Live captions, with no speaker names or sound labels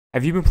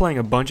Have you been playing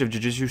a bunch of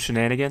Jujutsu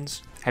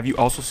Shenanigans? Have you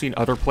also seen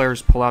other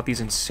players pull out these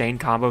insane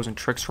combos and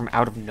tricks from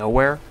out of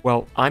nowhere?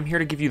 Well, I'm here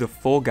to give you the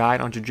full guide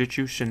on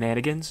Jujutsu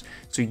Shenanigans,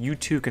 so you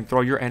too can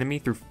throw your enemy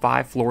through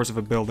 5 floors of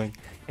a building.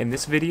 In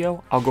this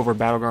video, I'll go over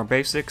Battleground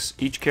basics,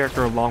 each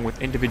character along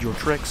with individual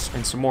tricks,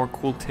 and some more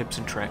cool tips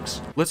and tricks.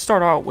 Let's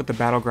start out with the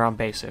Battleground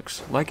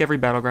basics. Like every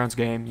Battlegrounds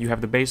game, you have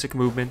the basic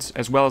movements,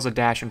 as well as a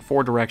dash in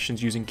 4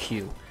 directions using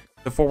Q.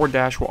 The forward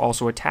dash will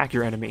also attack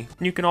your enemy,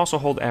 and you can also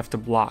hold F to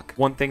block.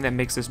 One thing that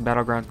makes this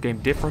Battlegrounds game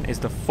different is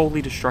the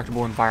fully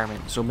destructible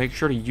environment, so make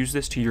sure to use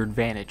this to your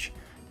advantage.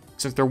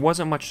 Since there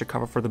wasn't much to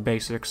cover for the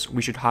basics,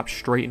 we should hop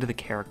straight into the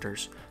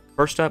characters.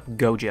 First up,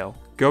 Gojo.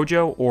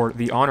 Gojo, or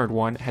the Honored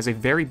One, has a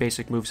very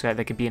basic moveset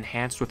that can be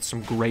enhanced with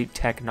some great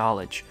tech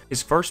knowledge.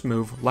 His first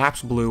move,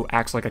 Lapse Blue,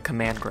 acts like a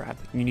command grab.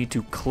 You need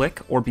to click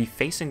or be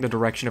facing the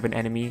direction of an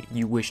enemy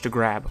you wish to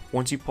grab.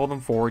 Once you pull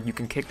them forward, you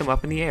can kick them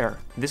up in the air.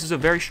 This is a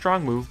very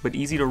strong move, but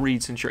easy to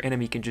read since your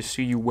enemy can just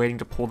see you waiting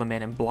to pull them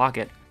in and block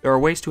it. There are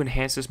ways to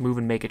enhance this move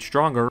and make it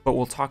stronger, but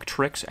we'll talk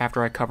tricks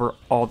after I cover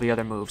all the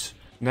other moves.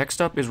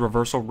 Next up is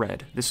Reversal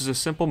Red. This is a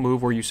simple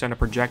move where you send a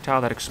projectile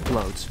that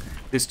explodes.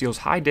 This deals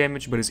high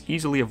damage but is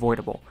easily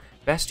avoidable.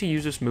 Best to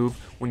use this move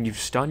when you've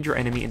stunned your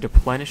enemy and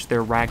deplenish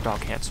their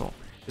ragdoll cancel.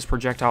 This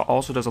projectile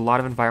also does a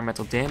lot of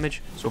environmental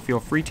damage, so feel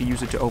free to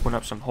use it to open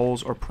up some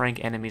holes or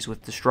prank enemies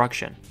with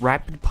destruction.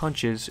 Rapid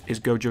Punches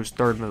is Gojo's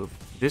third move.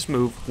 This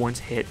move, once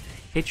hit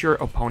your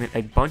opponent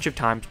a bunch of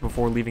times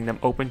before leaving them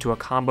open to a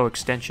combo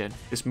extension.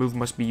 This move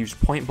must be used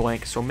point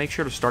blank, so make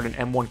sure to start an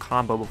M1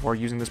 combo before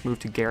using this move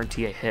to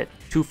guarantee a hit.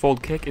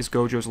 Two-fold kick is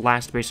Gojo's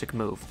last basic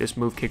move. This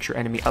move kicks your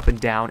enemy up and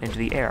down into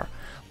the air.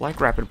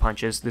 Like Rapid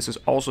Punches, this is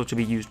also to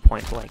be used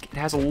point blank. It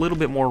has a little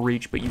bit more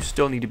reach, but you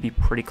still need to be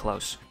pretty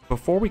close.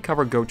 Before we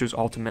cover Gojo's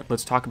ultimate,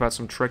 let's talk about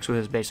some tricks with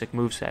his basic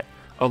moveset.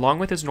 Along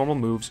with his normal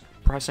moves,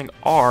 pressing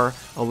R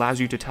allows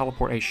you to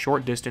teleport a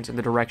short distance in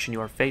the direction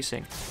you are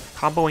facing.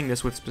 Comboing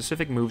this with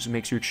specific moves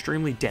makes you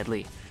extremely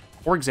deadly.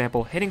 For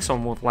example, hitting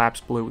someone with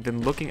Lapse Blue,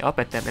 then looking up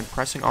at them and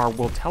pressing R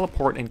will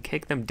teleport and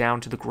kick them down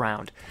to the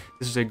ground.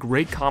 This is a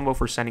great combo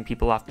for sending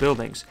people off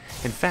buildings.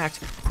 In fact,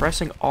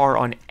 pressing R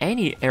on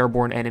any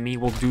airborne enemy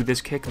will do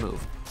this kick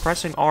move.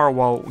 Pressing R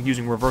while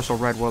using Reversal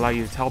Red will allow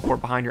you to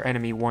teleport behind your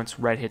enemy once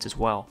Red hits as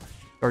well.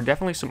 There are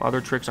definitely some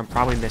other tricks I'm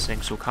probably missing,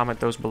 so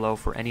comment those below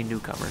for any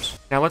newcomers.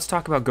 Now let's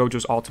talk about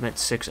Gojo's ultimate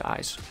 6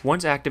 Eyes.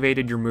 Once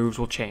activated, your moves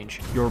will change.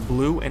 Your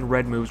blue and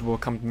red moves will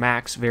become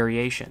max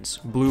variations.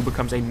 Blue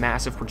becomes a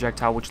massive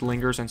projectile which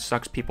lingers and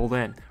sucks people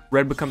in.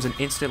 Red becomes an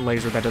instant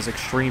laser that does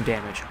extreme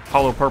damage.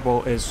 Hollow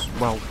Purple is,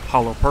 well,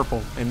 Hollow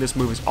Purple, and this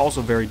move is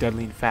also very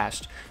deadly and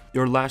fast.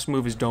 Your last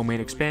move is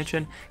Domain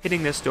Expansion.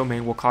 Hitting this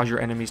domain will cause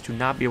your enemies to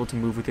not be able to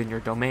move within your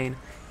domain.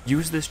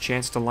 Use this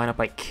chance to line up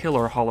a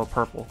killer Hollow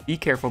Purple. Be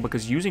careful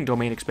because using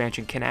Domain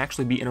Expansion can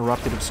actually be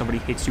interrupted if somebody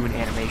hits you in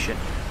animation,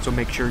 so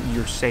make sure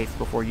you're safe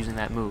before using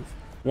that move.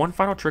 One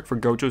final trick for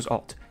Gojo's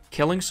ult.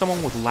 Killing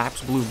someone with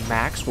Lapse Blue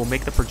Max will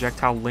make the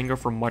projectile linger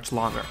for much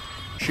longer.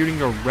 Shooting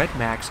your Red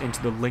Max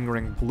into the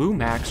lingering Blue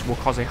Max will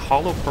cause a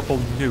Hollow Purple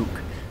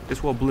nuke.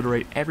 This will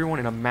obliterate everyone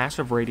in a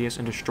massive radius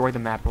and destroy the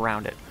map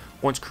around it.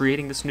 Once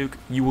creating this nuke,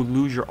 you will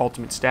lose your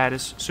ultimate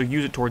status, so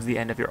use it towards the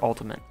end of your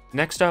ultimate.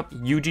 Next up,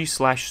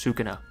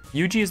 Yuji/Sukuna.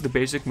 Yuji is the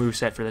basic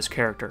moveset for this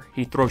character.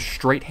 He throws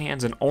straight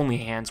hands and only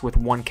hands with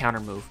one counter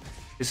move.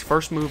 His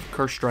first move,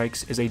 Curse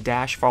Strikes, is a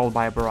dash followed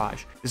by a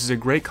barrage. This is a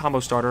great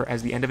combo starter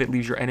as the end of it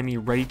leaves your enemy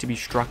ready to be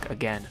struck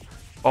again.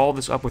 Follow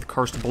this up with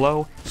Cursed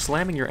Blow,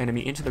 slamming your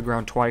enemy into the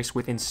ground twice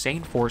with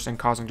insane force and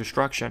causing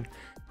destruction.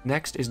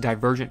 Next is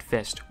Divergent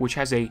Fist, which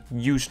has a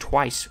use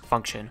twice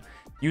function.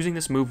 Using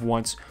this move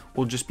once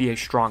will just be a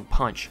strong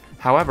punch.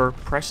 However,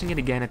 pressing it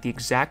again at the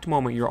exact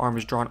moment your arm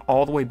is drawn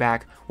all the way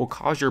back will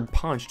cause your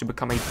punch to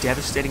become a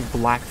devastating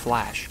black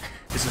flash.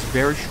 This is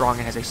very strong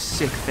and has a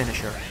sick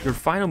finisher. Your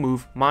final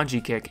move,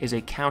 Manji Kick, is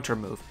a counter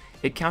move.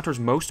 It counters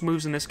most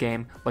moves in this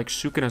game, like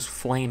Sukuna's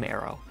Flame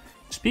Arrow.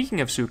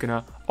 Speaking of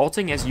Sukuna,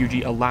 ulting as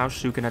Yuji allows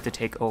Sukuna to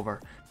take over.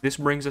 This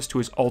brings us to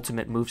his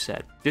ultimate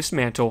moveset.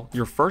 Dismantle,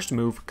 your first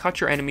move, cut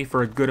your enemy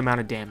for a good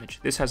amount of damage.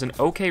 This has an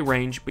okay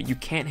range, but you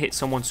can't hit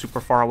someone super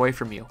far away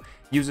from you.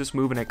 Use this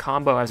move in a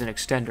combo as an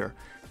extender.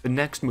 The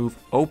next move,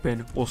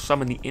 Open, will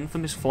summon the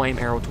infamous Flame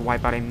Arrow to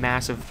wipe out a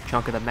massive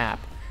chunk of the map.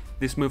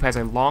 This move has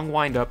a long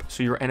windup,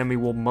 so your enemy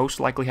will most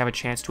likely have a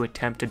chance to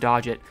attempt to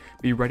dodge it.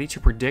 Be ready to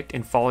predict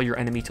and follow your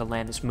enemy to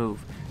land this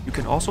move. You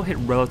can also hit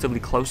relatively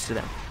close to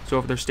them, so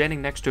if they're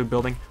standing next to a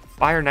building,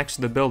 fire next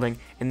to the building,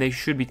 and they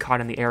should be caught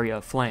in the area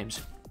of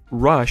flames.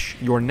 Rush,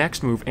 your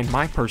next move, and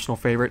my personal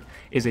favorite,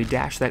 is a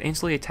dash that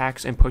instantly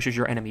attacks and pushes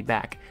your enemy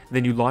back.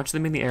 Then you launch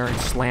them in the air and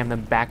slam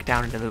them back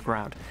down into the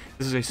ground.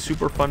 This is a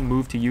super fun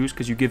move to use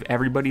because you give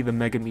everybody the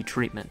Mega Me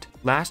treatment.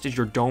 Last is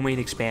your domain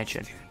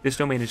expansion. This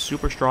domain is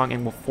super strong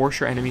and will force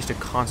your enemies to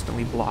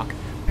constantly block.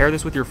 Pair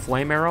this with your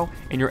flame arrow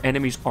and your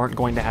enemies aren't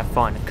going to have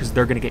fun because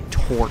they're going to get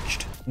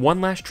torched.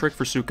 One last trick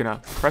for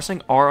Sukuna,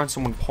 pressing R on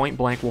someone point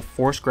blank will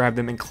force grab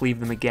them and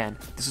cleave them again.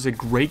 This is a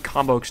great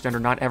combo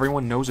extender not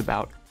everyone knows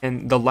about.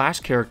 And the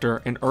last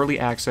character in early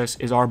access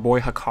is our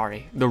boy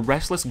Hakari. The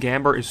Restless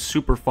Gambler is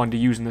super fun to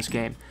use in this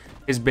game.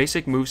 His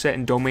basic moveset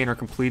and domain are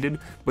completed,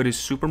 but his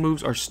super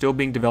moves are still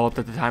being developed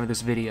at the time of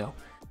this video.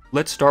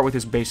 Let's start with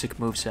his basic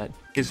moveset.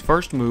 His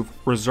first move,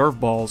 Reserve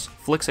Balls,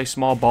 flicks a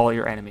small ball at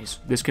your enemies.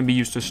 This can be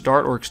used to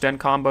start or extend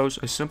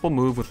combos, a simple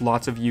move with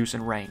lots of use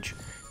and range.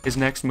 His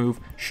next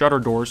move, Shutter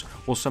Doors,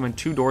 will summon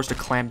 2 doors to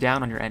clamp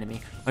down on your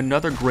enemy,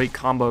 another great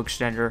combo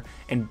extender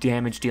and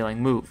damage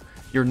dealing move.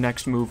 Your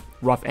next move,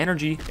 Rough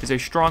Energy, is a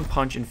strong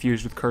punch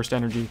infused with cursed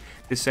energy.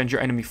 This sends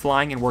your enemy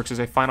flying and works as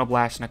a final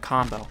blast in a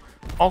combo.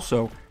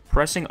 Also,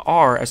 pressing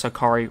R as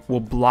Hakari will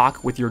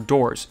block with your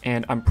doors,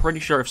 and I'm pretty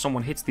sure if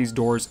someone hits these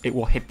doors, it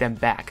will hit them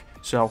back.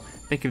 So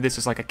think of this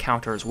as like a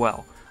counter as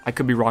well. I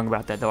could be wrong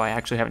about that though, I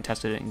actually haven't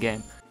tested it in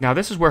game. Now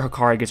this is where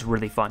Hakari gets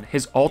really fun.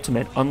 His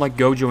ultimate, unlike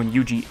Gojo and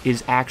Yuji,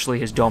 is actually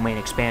his domain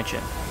expansion.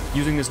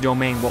 Using this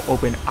domain will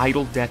open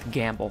Idle Death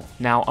Gamble.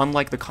 Now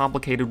unlike the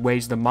complicated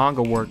ways the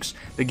manga works,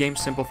 the game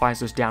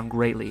simplifies this down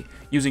greatly.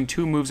 Using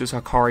 2 moves as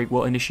Hakari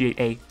will initiate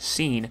a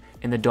scene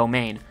in the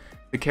domain.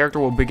 The character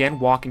will begin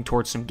walking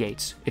towards some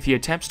gates. If he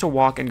attempts to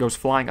walk and goes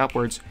flying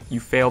upwards, you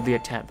failed the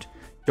attempt.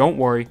 Don't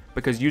worry,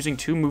 because using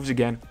 2 moves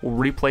again will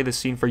replay the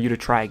scene for you to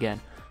try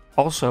again.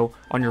 Also,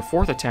 on your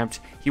 4th attempt,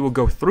 he will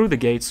go through the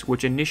gates,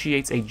 which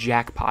initiates a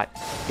jackpot.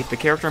 If the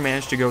character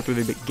managed to go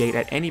through the gate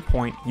at any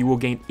point, you will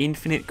gain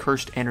infinite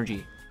cursed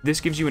energy. This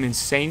gives you an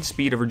insane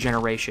speed of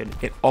regeneration.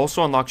 It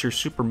also unlocks your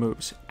super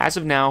moves. As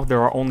of now,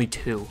 there are only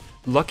 2.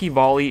 Lucky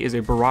Volley is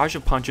a barrage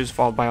of punches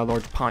followed by a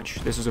large punch.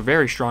 This is a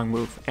very strong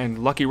move,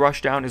 and Lucky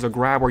Rushdown is a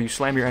grab where you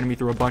slam your enemy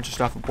through a bunch of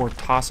stuff before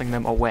tossing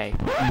them away.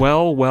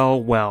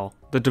 Well.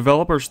 The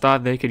developers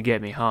thought they could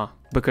get me, huh?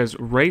 Because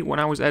right when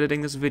I was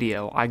editing this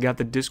video, I got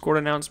the Discord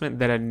announcement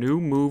that a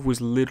new move was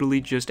literally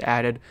just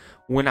added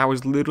when I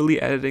was literally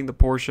editing the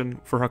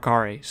portion for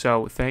Hakari,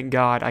 so thank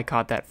God I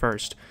caught that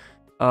first.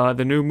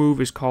 The new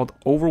move is called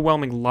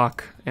Overwhelming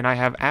Luck, and I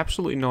have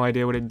absolutely no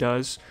idea what it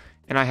does.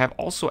 And I have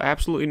also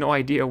absolutely no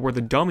idea where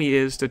the dummy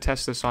is to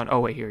test this on.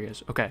 Oh wait, here he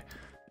is. Okay.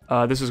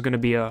 This is going to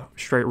be a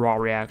straight raw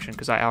reaction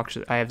because I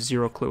have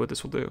 0 clue what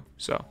this will do.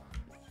 So,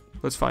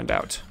 let's find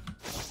out.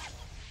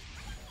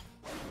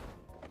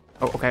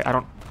 Oh, okay,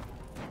 what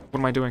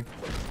am I doing?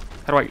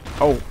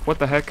 Oh, what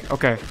the heck?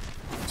 Okay.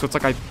 So it's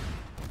like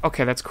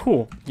okay, that's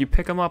cool. You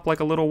pick him up like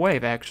a little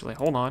wave, actually.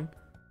 Hold on.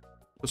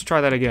 Let's try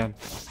that again.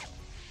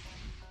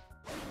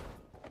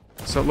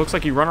 So it looks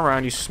like you run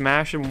around, you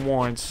smash him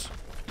once.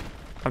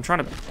 I'm trying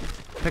to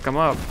pick him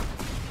up.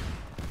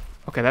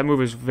 Okay, that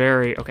move is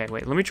very... Okay,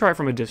 wait, let me try it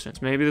from a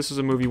distance. Maybe this is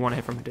a move you want to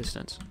hit from a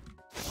distance.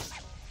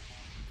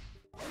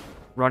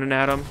 Running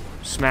at him,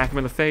 smack him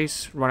in the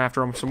face, run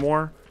after him some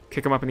more,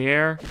 kick him up in the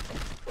air.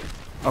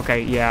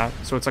 Okay, yeah,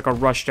 so it's like a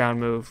rush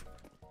down move.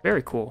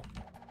 Very cool.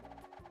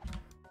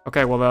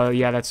 Okay, well,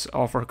 yeah, that's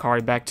all for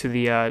Hakari. Back to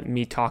the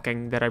me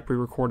talking that I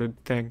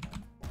pre-recorded thing.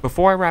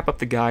 Before I wrap up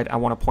the guide, I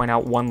want to point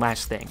out one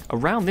last thing.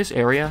 Around this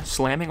area,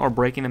 slamming or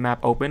breaking the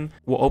map open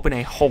will open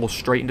a hole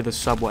straight into the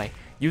subway.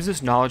 Use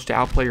this knowledge to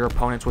outplay your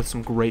opponents with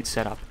some great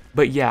setup.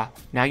 But yeah,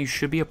 now you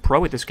should be a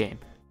pro at this game.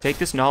 Take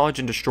this knowledge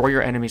and destroy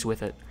your enemies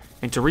with it.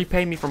 And to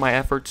repay me for my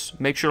efforts,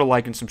 make sure to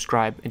like and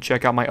subscribe, and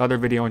check out my other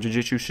video on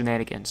Jujutsu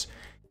Shenanigans.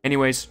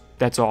 Anyways,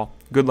 that's all.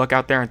 Good luck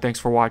out there and thanks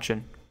for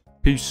watching.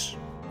 Peace.